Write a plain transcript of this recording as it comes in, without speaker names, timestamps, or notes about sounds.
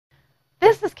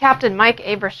This is Captain Mike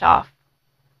Abrashoff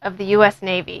of the U.S.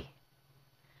 Navy.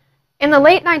 In the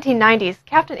late 1990s,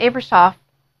 Captain Abrashoff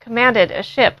commanded a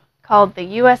ship called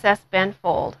the USS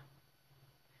Benfold.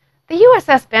 The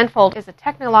USS Benfold is a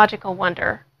technological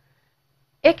wonder.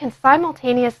 It can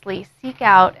simultaneously seek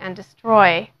out and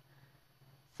destroy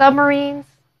submarines,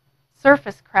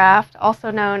 surface craft,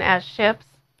 also known as ships,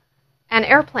 and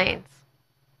airplanes.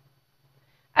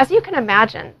 As you can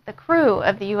imagine, the crew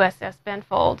of the USS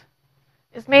Benfold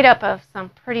is made up of some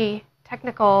pretty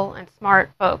technical and smart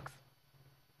folks.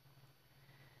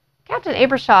 Captain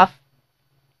Abrashoff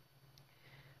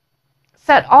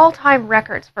set all-time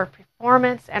records for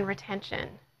performance and retention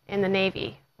in the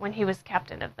Navy when he was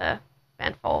captain of the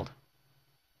Benfold.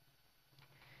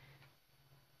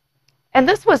 And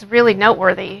this was really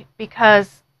noteworthy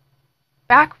because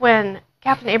back when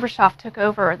Captain Abrashoff took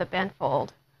over the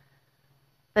Benfold,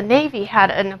 the Navy had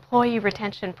an employee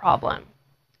retention problem.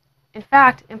 In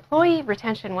fact, employee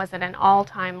retention was at an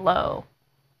all-time low.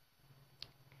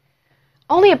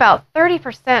 Only about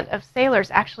 30% of sailors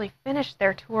actually finished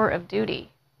their tour of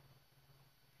duty.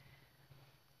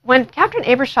 When Captain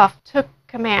Abrashoff took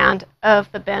command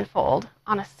of the Benfold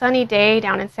on a sunny day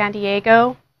down in San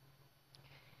Diego,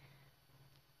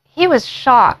 he was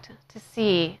shocked to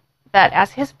see that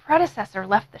as his predecessor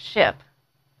left the ship,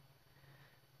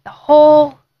 the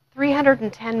whole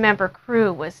 310-member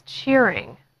crew was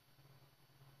cheering.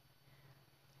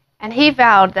 And he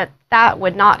vowed that that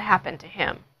would not happen to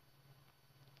him.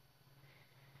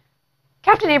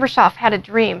 Captain Abrashoff had a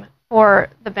dream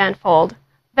for the Benfold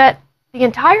that the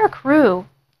entire crew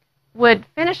would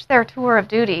finish their tour of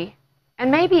duty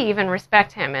and maybe even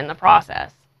respect him in the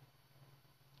process.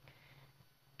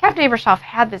 Captain Abrashoff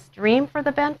had this dream for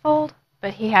the Benfold,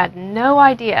 but he had no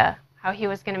idea how he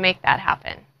was going to make that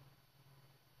happen.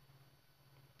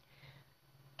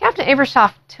 Captain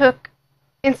Abrashoff took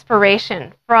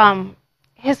inspiration from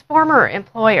his former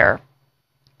employer,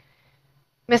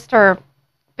 Mr.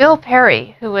 Bill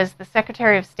Perry, who was the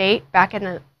Secretary of State back in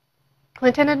the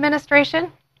Clinton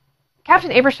administration.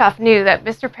 Captain Abrashoff knew that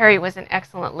Mr. Perry was an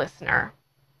excellent listener.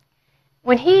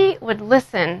 When he would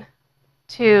listen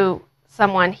to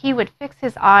someone, he would fix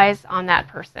his eyes on that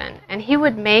person, and he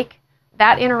would make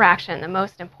that interaction the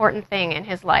most important thing in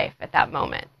his life at that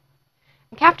moment.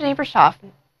 And Captain Abrashoff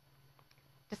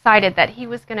decided that he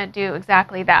was going to do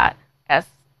exactly that as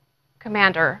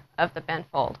commander of the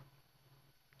Benfold.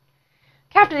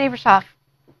 Captain Abrashoff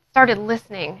started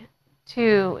listening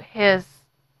to his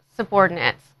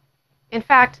subordinates. In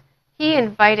fact, he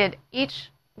invited each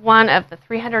one of the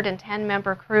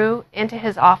 310-member crew into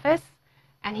his office,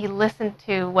 and he listened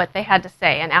to what they had to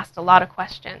say and asked a lot of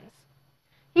questions.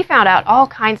 He found out all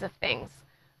kinds of things.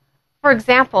 For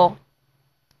example,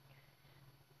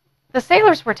 the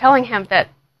sailors were telling him that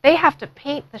they have to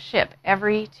paint the ship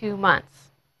every 2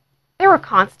 months. They were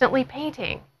constantly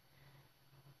painting.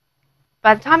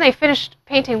 By the time they finished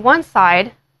painting one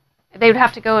side, they would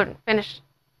have to go and finish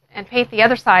and paint the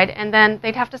other side, and then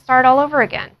they'd have to start all over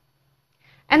again.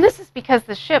 And this is because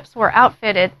the ships were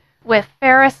outfitted with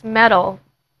ferrous metal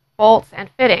bolts and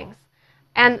fittings,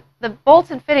 and the bolts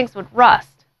and fittings would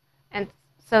rust, and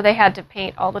so they had to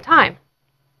paint all the time.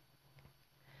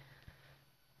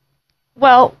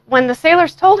 Well, when the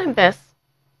sailors told him this,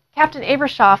 Captain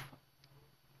Abrashoff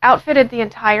outfitted the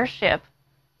entire ship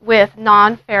with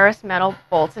non-ferrous metal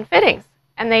bolts and fittings,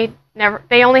 and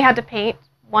they only had to paint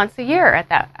once a year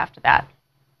after that.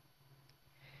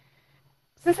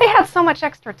 Since they had so much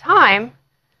extra time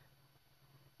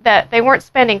that they weren't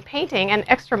spending painting and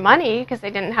extra money because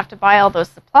they didn't have to buy all those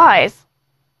supplies,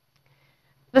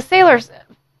 the sailors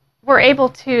were able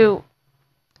to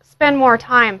spend more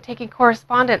time taking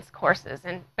correspondence courses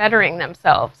and bettering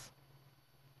themselves.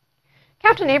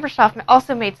 Captain Abrashoff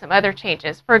also made some other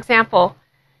changes. For example,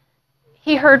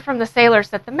 he heard from the sailors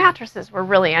that the mattresses were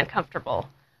really uncomfortable,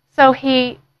 so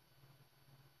he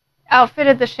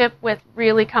outfitted the ship with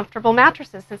really comfortable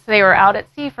mattresses since they were out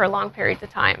at sea for long periods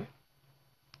of time.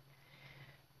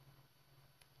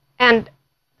 And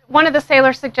one of the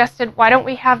sailors suggested, why don't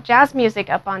we have jazz music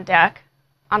up on deck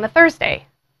on a Thursday?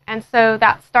 And so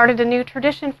that started a new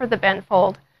tradition for the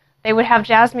Benfold. They would have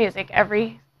jazz music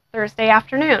every Thursday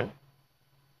afternoon.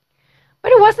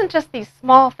 But it wasn't just these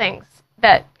small things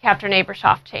that Captain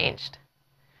Abrashoff changed.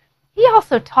 He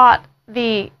also taught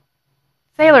the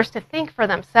sailors to think for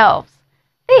themselves.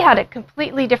 They had a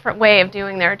completely different way of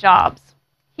doing their jobs.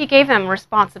 He gave them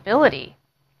responsibility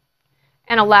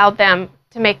and allowed them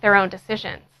to make their own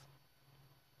decisions.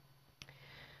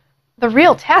 The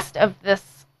real test of this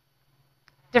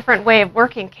different way of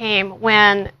working came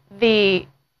when the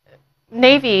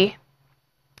Navy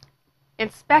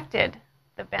inspected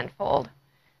the Benfold.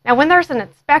 Now, when there's an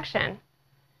inspection,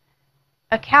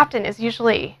 a captain is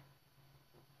usually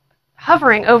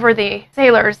hovering over the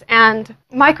sailors and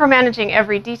micromanaging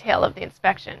every detail of the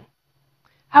inspection.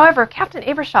 However, Captain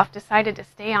Abrashoff decided to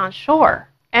stay on shore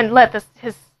and let the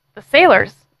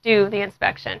sailors do the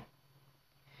inspection.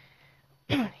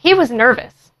 He was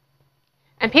nervous,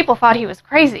 and people thought he was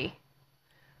crazy,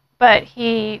 but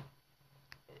he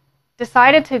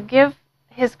decided to give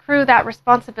his crew that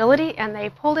responsibility, and they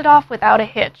pulled it off without a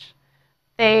hitch.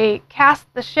 They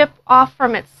cast the ship off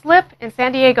from its slip in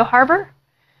San Diego Harbor,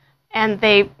 and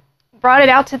they brought it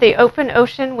out to the open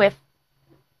ocean with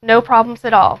no problems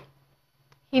at all.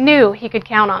 He knew he could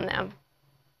count on them.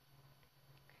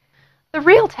 The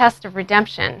real test of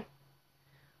redemption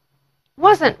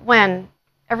wasn't when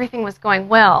everything was going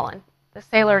well and the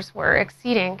sailors were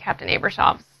exceeding Captain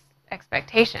Abrashoff's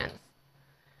expectations.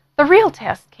 The real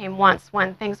test came once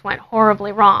when things went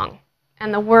horribly wrong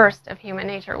and the worst of human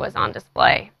nature was on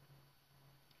display.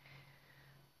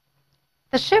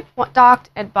 The ship docked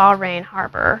at Bahrain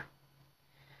Harbor,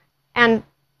 and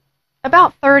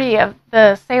about 30 of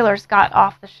the sailors got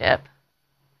off the ship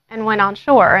and went on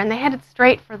shore, and they headed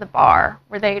straight for the bar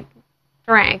where they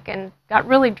drank and got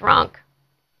really drunk.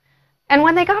 And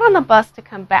when they got on the bus to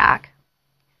come back,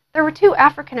 there were two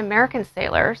African American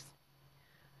sailors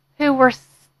who were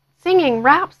singing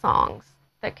rap songs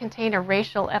that contained a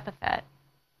racial epithet.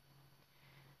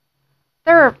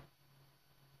 There were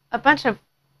a bunch of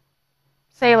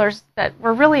sailors that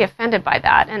were really offended by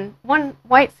that, and one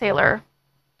white sailor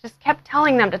just kept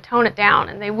telling them to tone it down,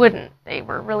 and they wouldn't. They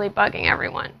were really bugging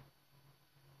everyone.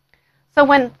 So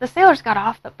when the sailors got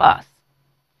off the bus,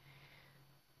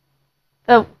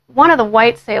 one of the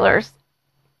white sailors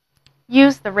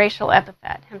used the racial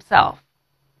epithet himself.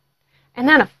 And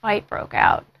then a fight broke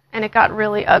out, and it got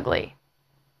really ugly.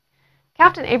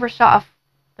 Captain Abrashoff,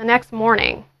 the next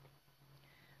morning,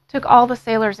 took all the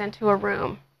sailors into a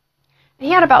room. And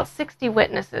he had about 60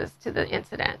 witnesses to the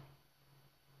incident.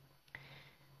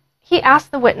 He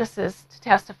asked the witnesses to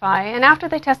testify, and after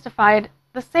they testified,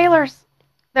 the sailors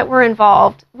that were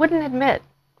involved wouldn't admit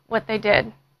what they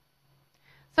did.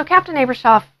 So Captain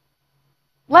Abrashoff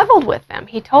leveled with them.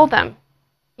 He told them,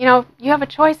 you know, you have a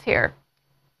choice here.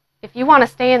 If you want to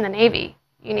stay in the Navy,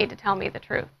 you need to tell me the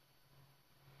truth.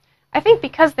 I think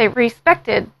because they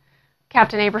respected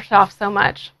Captain Abrashoff so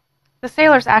much, the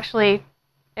sailors actually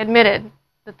admitted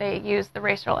that they used the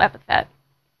racial epithet.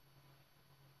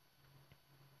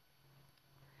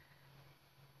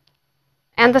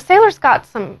 And the sailors got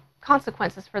some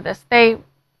consequences for this. They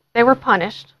were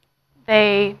punished.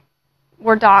 They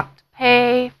were docked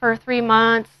pay for 3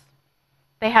 months.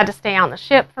 They had to stay on the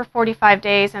ship for 45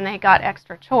 days, and they got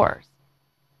extra chores.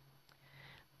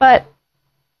 But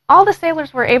all the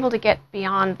sailors were able to get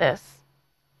beyond this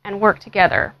and work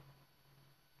together.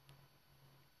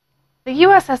 The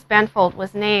USS Benfold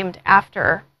was named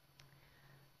after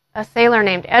a sailor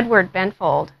named Edward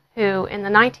Benfold, who in the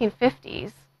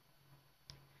 1950s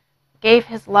gave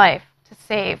his life to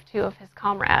save 2 of his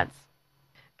comrades.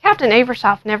 Captain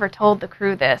Abrashoff never told the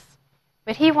crew this,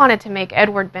 but he wanted to make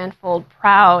Edward Benfold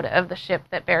proud of the ship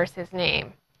that bears his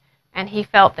name, and he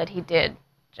felt that he did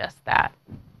just that.